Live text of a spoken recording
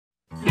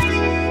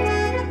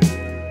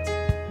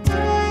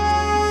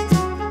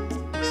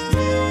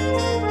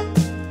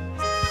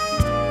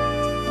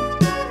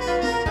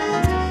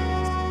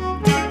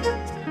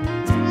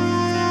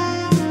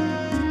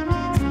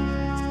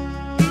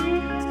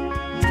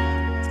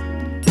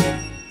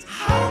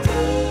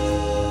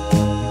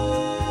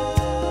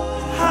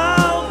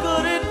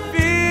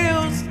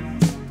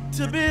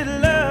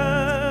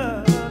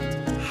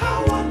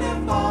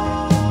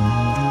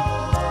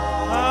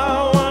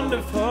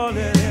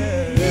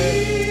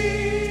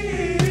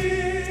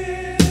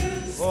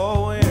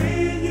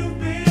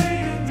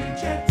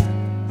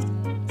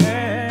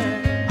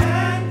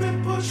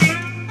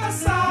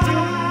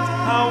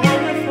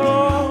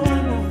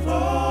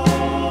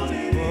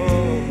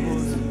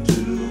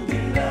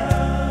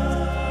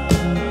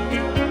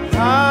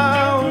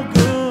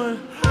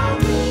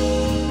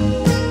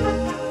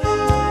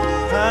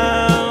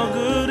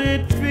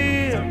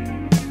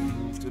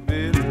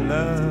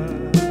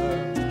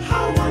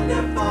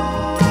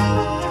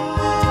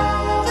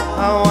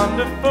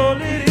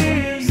wonderful it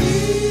is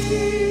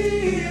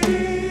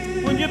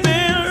when you've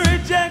been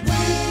rejected,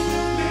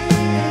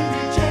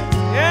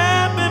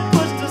 yeah, been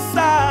pushed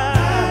aside.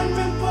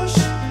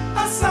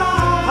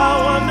 How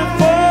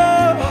wonderful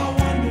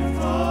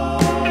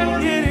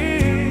it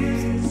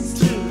is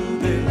to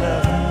be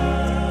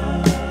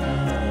loved.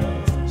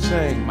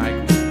 Sing,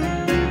 Michael.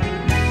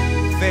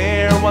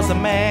 There was a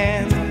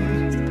man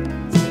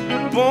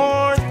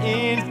born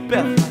in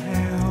Bethlehem.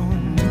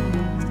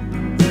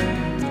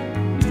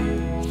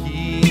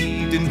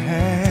 He didn't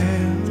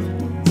have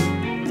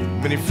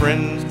many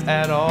friends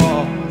at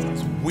all,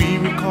 as we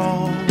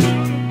recall.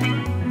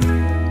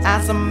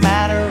 As a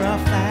matter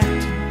of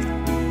fact,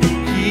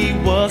 he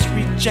was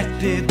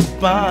rejected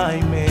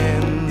by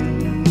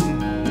men,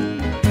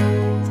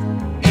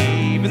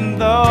 even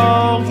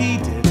though he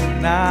did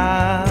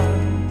not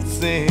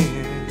sin.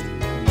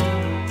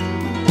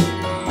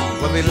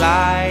 Well, they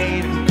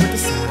lied and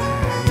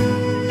criticized.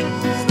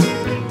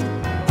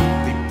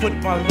 They put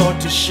my Lord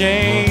to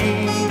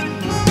shame.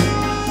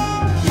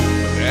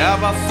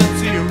 Ever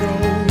since he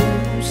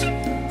arose,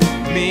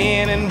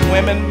 men and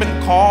women been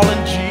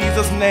calling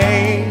Jesus'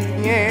 name.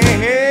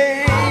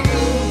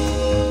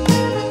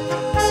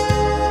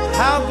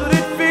 How good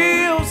it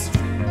feels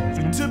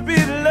to be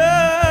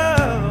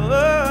loved.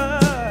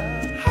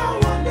 How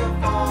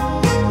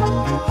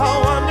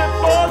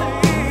wonderful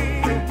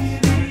it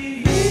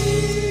is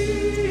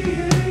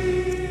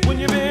when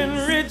you've been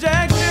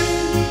rejected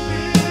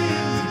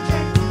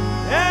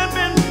and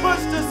been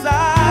pushed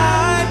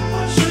aside.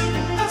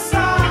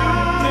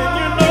 Then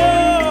you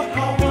know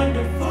how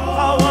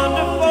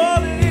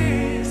wonderful it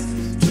is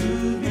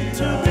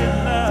to be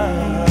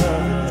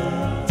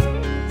loved.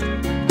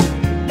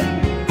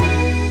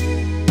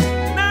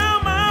 Now,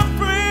 my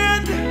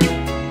friend,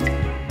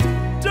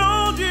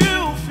 don't you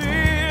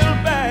feel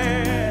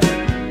bad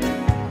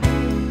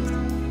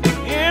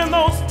in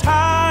those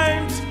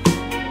times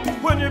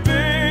when you're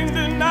being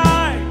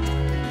denied,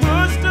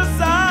 pushed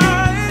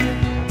aside,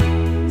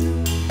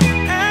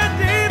 and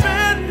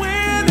even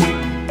when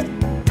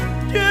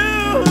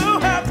you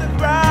have to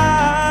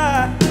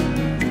cry,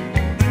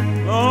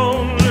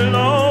 lonely,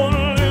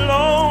 lonely,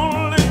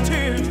 lonely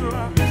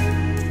teardrops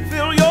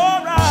fill your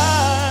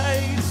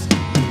eyes.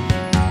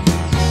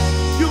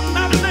 You've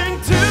nothing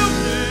to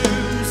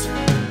lose,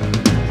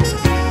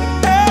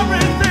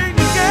 everything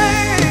to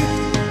gain.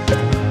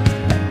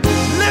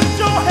 Lift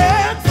your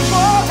hands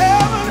for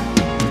heaven,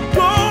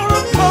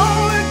 gonna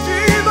call in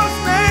Jesus'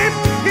 name.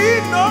 He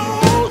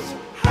knows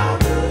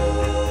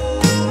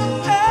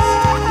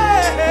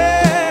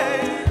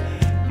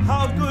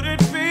how good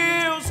it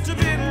feels to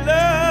be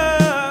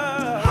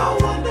loved. How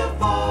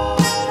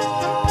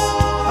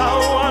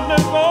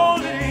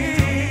wonderful it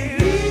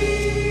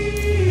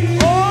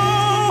is.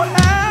 Oh,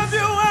 have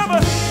you ever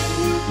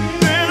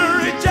been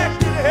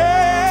rejected?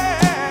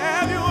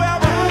 Have you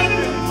ever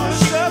been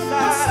pushed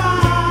aside?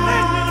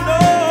 Then you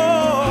know,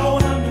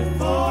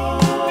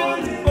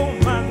 oh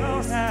my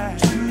Lord,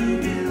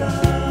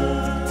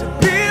 to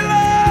be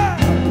loved,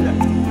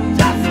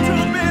 just to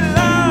be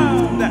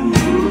loved.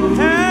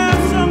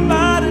 Have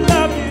somebody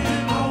love you.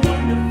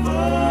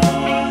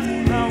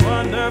 How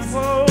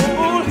wonderful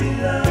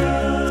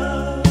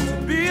to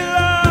be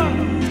loved,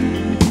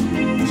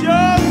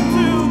 just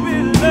to be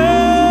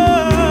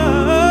loved.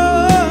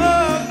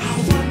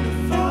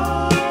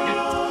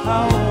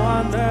 How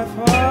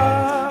wonderful,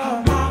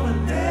 how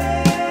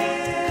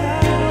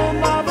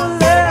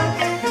marvelous.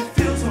 It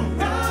feels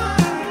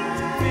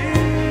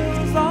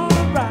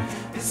alright.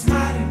 It's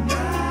mighty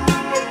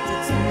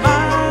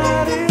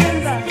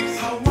nice.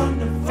 How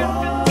wonderful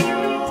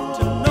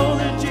to know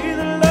that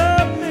Jesus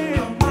loved me.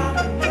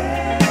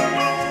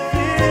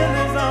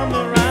 Feelings all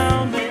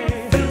around me.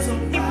 Feels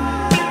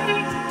alright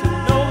to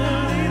know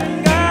He's leading,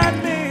 guide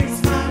me.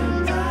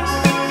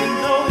 To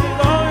know He's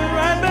always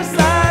right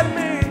beside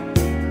me.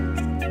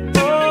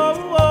 Oh,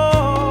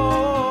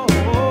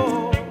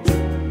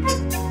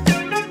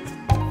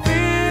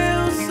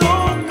 feels so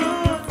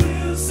good.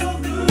 Feels so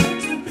good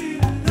to be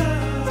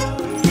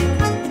loved.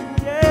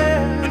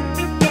 Yeah,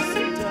 yes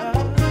it does.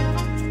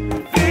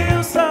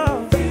 Feels so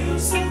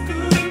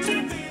good to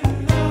be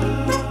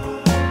loved.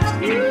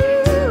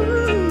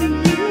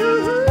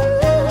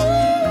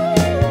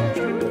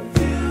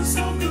 Feels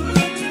so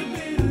good to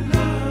be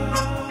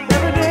loved.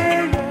 Every day,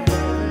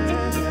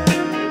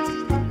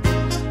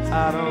 I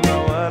don't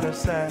know what to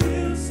say.